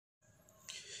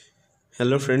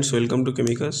Hello friends, welcome to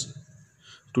ChemiCuss.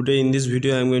 Today in this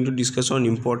video I am going to discuss on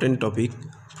important topic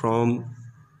from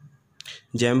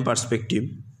JAM perspective,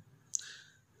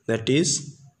 that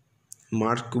is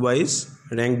mark wise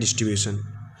rank distribution.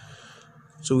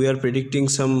 So we are predicting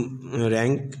some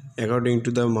rank according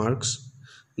to the marks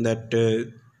that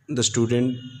the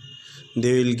student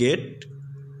they will get,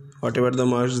 whatever the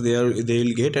marks they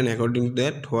will get, and according to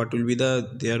that what will be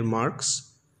their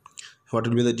marks, what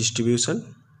will be the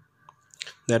distribution,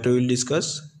 that we will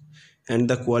discuss, and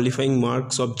the qualifying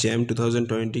marks of JAM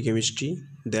 2020 chemistry,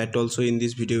 that also in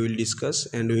this video we will discuss,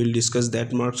 and we will discuss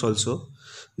that marks also,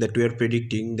 that we are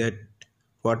predicting that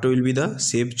what will be the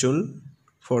safe zone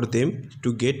for them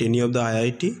to get any of the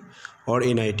IIT or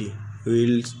NIT. We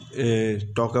will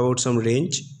talk about some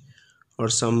range or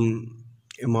some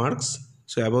marks,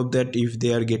 so above that if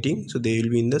they are getting, so they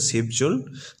will be in the safe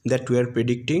zone that we are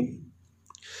predicting.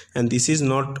 And this is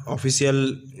not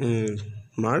official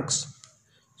marks,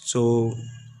 so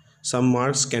some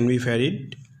marks can be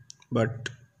varied, but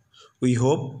we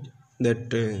hope that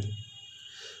the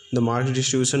mark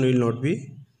distribution will not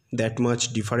be that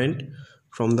much different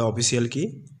from the official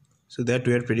key, so that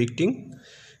we are predicting.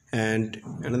 And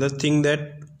another thing,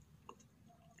 that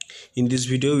in this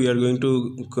video we are going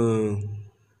to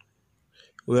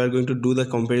do the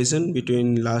comparison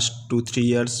between last 2-3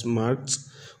 years marks,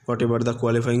 whatever the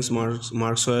qualifying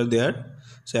marks were there.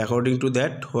 So according to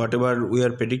that, whatever we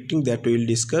are predicting, that we will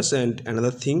discuss. And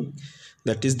another thing,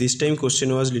 that is this time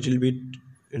question was little bit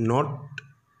not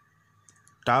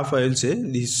tough, I will say.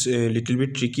 This little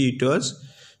bit tricky it was.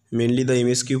 Mainly the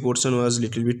MSQ portion was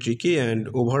little bit tricky, and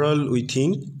overall we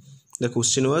think the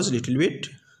question was little bit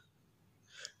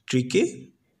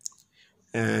tricky,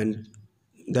 and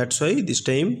that's why this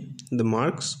time the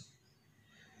marks,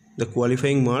 the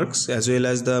qualifying marks as well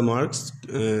as the marks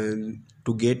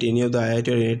to get any of the IIT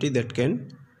or NIT, that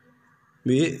can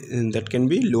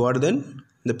be lower than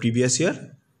the previous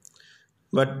year.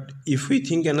 But if we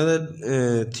think another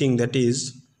thing, that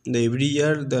is every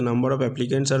year the number of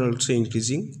applicants are also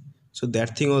increasing, so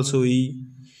that thing also we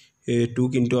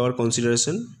took into our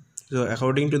consideration. So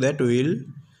according to that, we will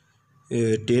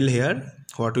tell here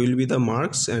what will be the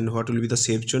marks and what will be the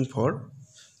safe zone for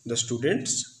the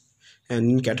students, and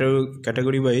in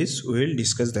category wise we will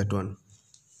discuss that one.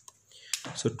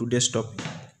 So today's topic,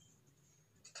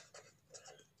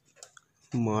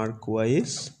 mark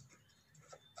wise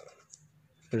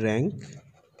rank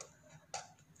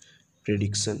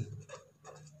prediction.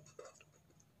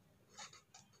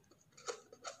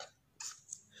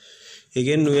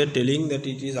 Again we are telling that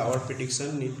it is our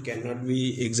prediction, it cannot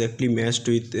be exactly matched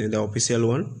with the official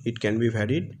one, it can be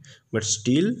varied, but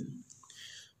still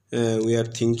we are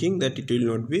thinking that it will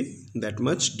not be that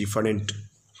much different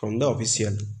from the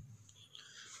official.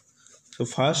 So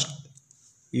first,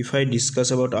 if I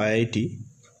discuss about IIT,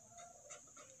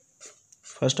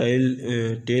 first I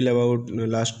will tell about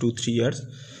last 2-3 years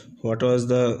what was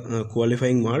the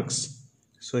qualifying marks.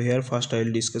 So here first I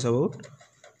will discuss about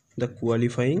the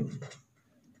qualifying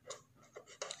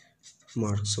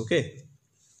marks. Okay,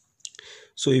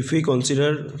 so if we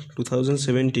consider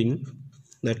 2017,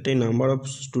 that time number of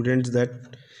students that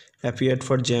appeared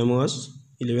for JAM was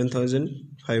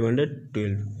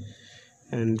 11,512,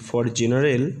 and for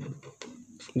general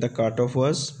the cutoff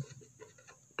was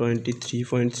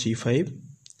 23.35,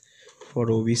 for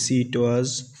OBC it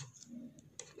was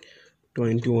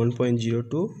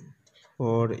 21.02,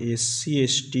 for SC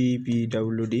ST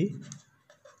PWD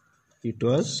it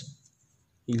was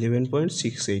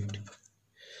 11.68.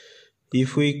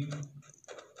 If we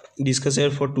discuss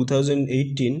here for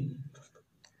 2018,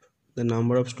 the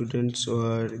number of students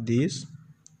were these,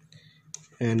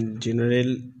 and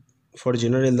for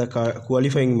general the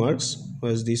qualifying marks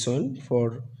was this one.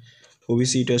 For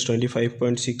OBC it was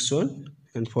 25.61,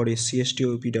 and for SC ST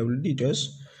PWD it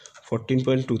was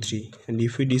 14.23. and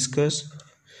if we discuss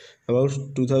about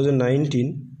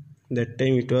 2019, that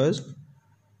time it was,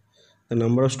 the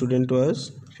number of students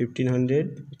was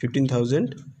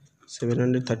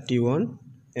 15,731,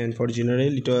 and for general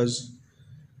it was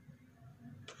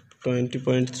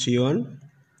 20.31,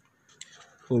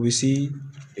 OBC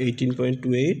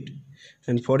 18.28,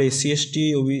 and for SC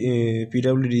ST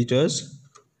PWD it was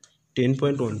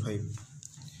 10.15.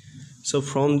 So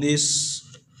from this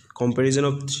comparison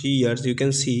of 3 years, you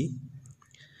can see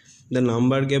the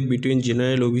number gap between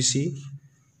general OBC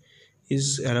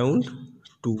is around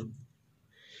 2,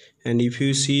 and if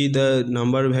you see the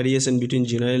number variation between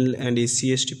general and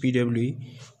SC ST PWD,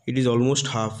 it is almost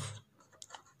half.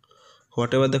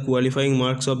 Whatever the qualifying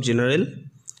marks of general,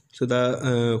 so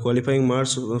the qualifying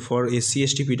marks for SC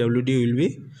ST PWD will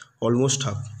be almost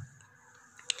half.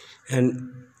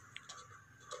 And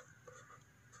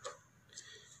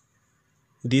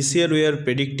this year we are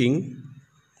predicting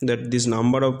that this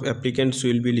number of applicants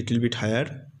will be little bit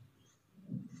higher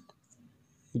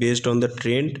based on the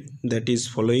trend that is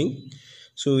following.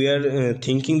 So we are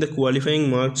thinking the qualifying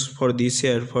marks for this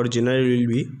year for general will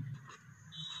be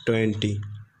 20.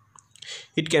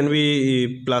 It can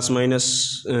be plus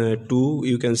minus 2,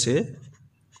 you can say,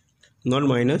 not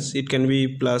minus. It can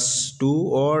be plus 2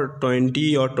 or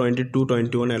 20 or 22,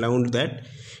 21, around that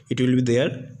it will be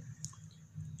there.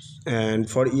 And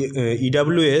for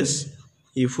EWS,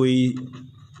 if we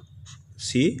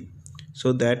see,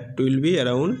 so that will be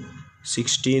around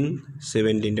 16,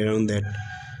 17, around that.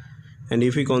 And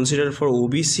if we consider for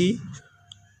OBC,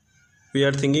 we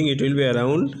are thinking it will be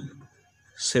around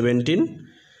 17,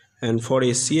 and for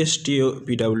SC/ST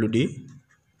PWD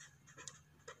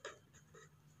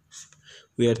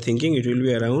we are thinking it will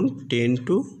be around 10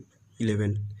 to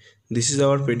 11. This is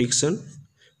our prediction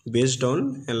based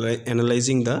on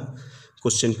analyzing the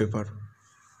question paper,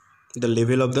 the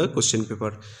level of the question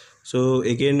paper. So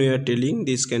again we are telling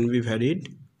this can be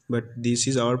varied, but this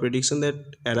is our prediction that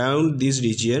around this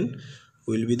region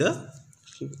will be the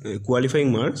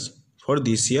qualifying marks for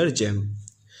this year JAM.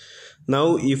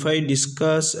 Now if I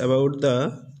discuss about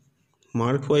the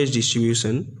mark wise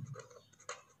distribution,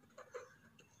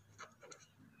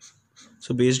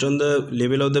 so based on the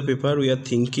level of the paper, we are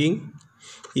thinking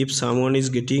if someone is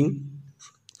getting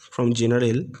from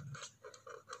general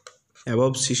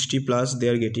above 60 plus they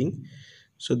are getting,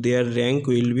 so their rank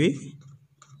will be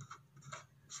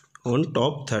on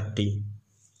top 30.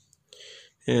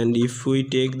 And if we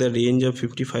take the range of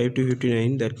 55 to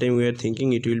 59, that time we are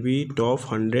thinking it will be top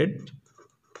 100.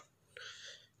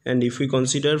 And if we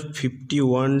consider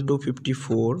 51 to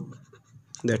 54,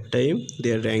 that time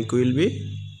their rank will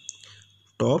be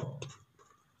top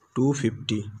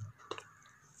 250.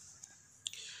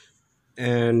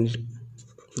 And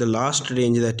the last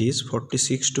range, that is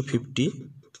 46 to 50,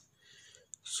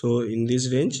 so in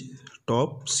this range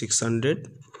top 600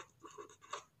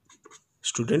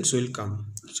 students will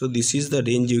come. So this is the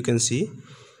range you can see.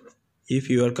 If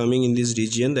you are coming in this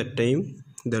region, that time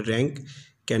the rank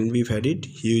can be varied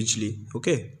hugely.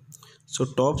 Okay, so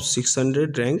top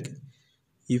 600 rank,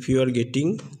 if you are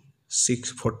getting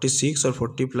 46 or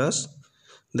 40 plus,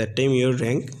 that time your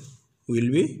rank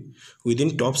will be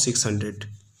within top 600.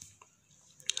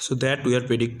 So that we are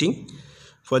predicting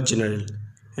for general.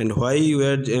 And why we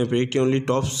are predicting only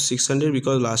top 600?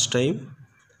 Because last time,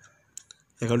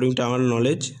 according to our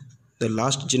knowledge, the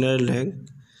last general rank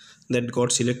that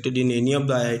got selected in any of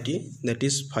the IIT, that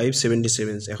is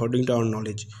 577 according to our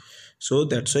knowledge. So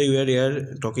that's why we are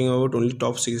here talking about only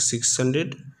top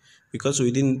 600, because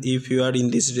within, if you are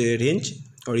in this range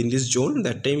or in this zone,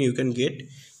 that time you can get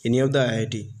any of the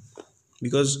IIT,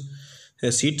 because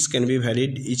seats can be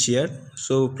varied each year.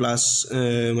 So plus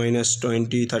minus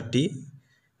 20, 30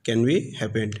 can be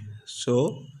happened.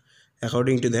 So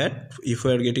according to that, if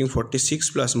we are getting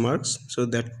 46 plus marks, so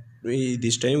that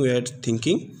this time we are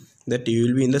thinking that you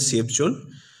will be in the safe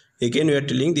zone. Again we are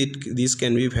telling that this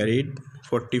can be varied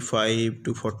 45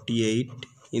 to 48,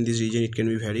 in this region it can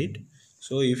be varied.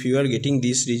 So if you are getting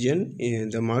this region,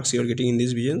 the marks you are getting in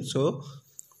this region, so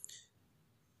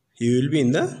you will be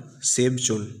in the safe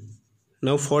zone.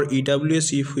 Now for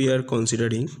EWS, if we are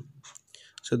considering,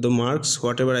 so the marks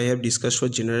whatever I have discussed for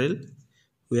general,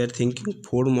 we are thinking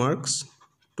 4 marks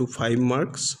to 5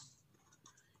 marks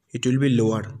it will be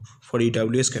lower for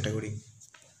EWS category.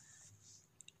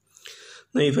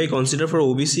 Now if I consider for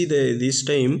OBC, this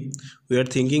time we are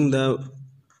thinking the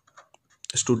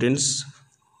students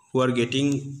who are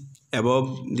getting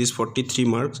above this 43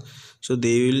 marks, so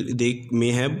they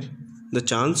may have the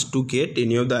chance to get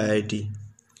any of the IIT.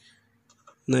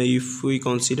 Now if we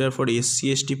consider for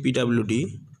SC/ST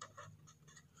PWD,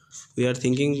 we are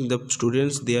thinking the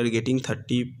students, they are getting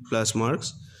 30 plus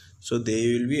marks, so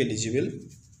they will be eligible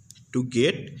to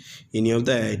get any of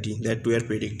the IIT that we are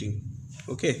predicting.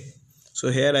 Okay, so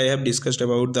here I have discussed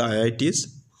about the IITs.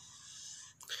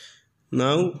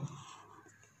 Now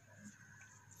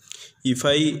if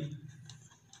I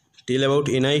tell about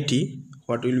NIT,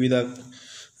 what will be the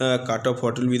cutoff,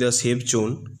 what will be the safe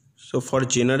zone. So for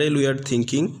general we are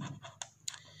thinking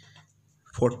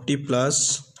 40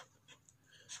 plus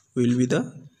will be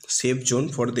the safe zone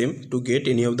for them to get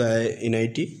any of the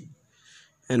NIT.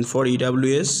 And for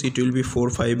EWS it will be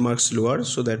 4-5 marks lower,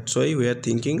 so that's why we are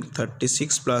thinking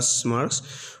 36 plus marks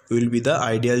will be the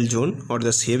ideal zone or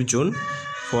the safe zone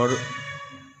for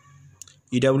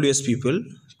EWS people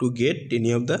to get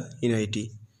any of the NIT.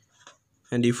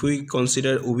 And if we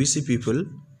consider OBC people,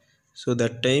 So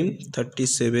that time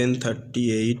 37,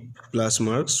 38 plus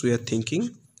marks, we are thinking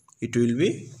it will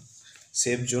be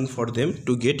safe zone for them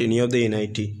to get any of the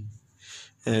NIT.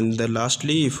 And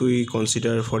lastly, if we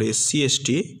consider for SC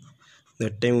ST,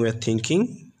 that time we are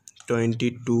thinking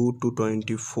 22 to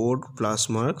 24 plus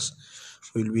marks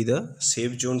will be the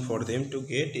safe zone for them to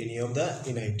get any of the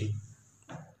NIT.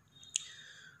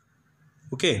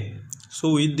 Okay,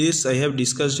 so with this I have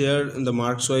discussed here the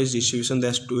marks wise distribution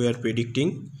that we are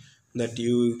predicting that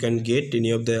you can get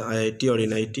any of the IIT or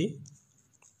NIT.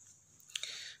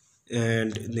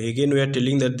 And again we are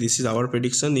telling that this is our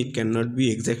prediction, it cannot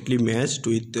be exactly matched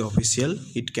with the official,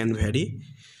 it can vary,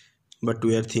 but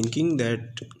we are thinking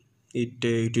that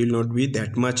it will not be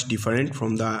that much different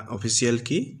from the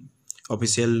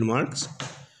official marks.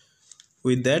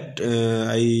 With that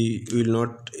I will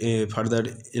not further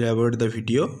elaborate the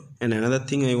video. And another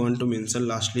thing I want to mention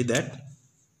lastly, that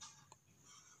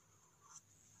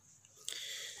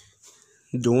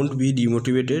don't be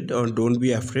demotivated or don't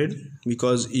be afraid,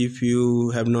 because if you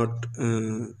have not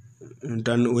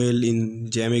done well in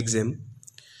JAM exam,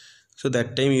 so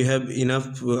that time you have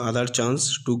enough other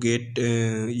chance to get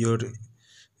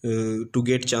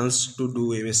chance to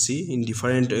do MSc in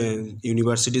different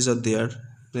universities are there,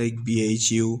 like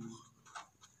BHU,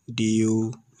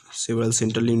 DU, several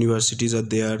central universities are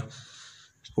there,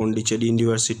 Pondicherry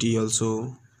University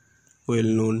also well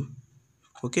known.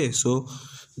 Okay, so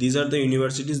these are the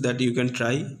universities that you can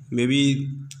try. Maybe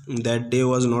that day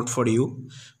was not for you,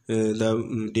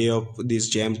 the day of this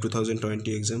JAM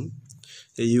 2020 exam.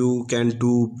 You can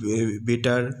do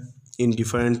better in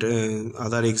different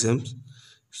other exams.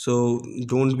 So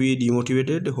don't be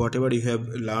demotivated. Whatever you have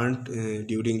learned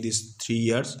during these 3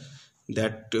 years,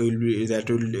 that will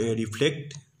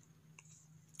reflect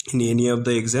in any of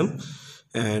the exam.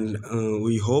 And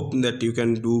we hope that you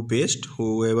can do best,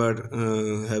 whoever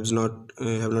have not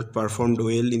performed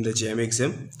well in the JAM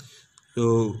exam.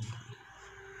 So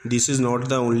this is not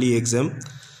the only exam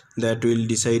that will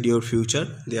decide your future.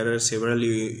 There are several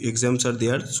exams are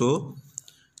there, so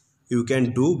you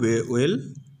can do well,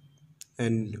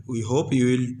 and we hope you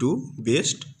will do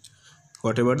best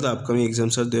whatever the upcoming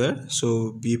exams are there.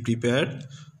 So be prepared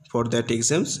for that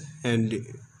exams, and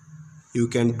you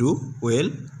can do well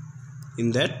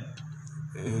in that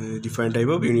different type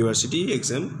of university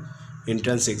exam,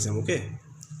 entrance exam. Okay,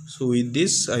 so with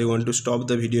this I want to stop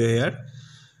the video here.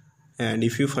 And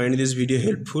if you find this video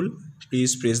helpful,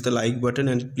 please press the like button,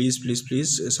 and please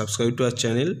subscribe to our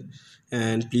channel,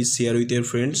 and please share with your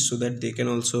friends so that they can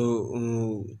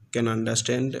also can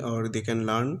understand, or they can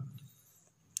learn,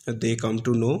 they come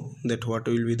to know that what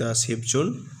will be the safe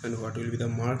zone and what will be the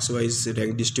marks wise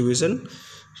rank distribution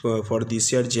for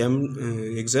this year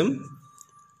JAM exam.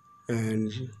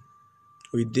 And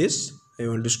with this I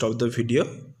want to stop the video,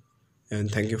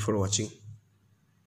 and thank you for watching.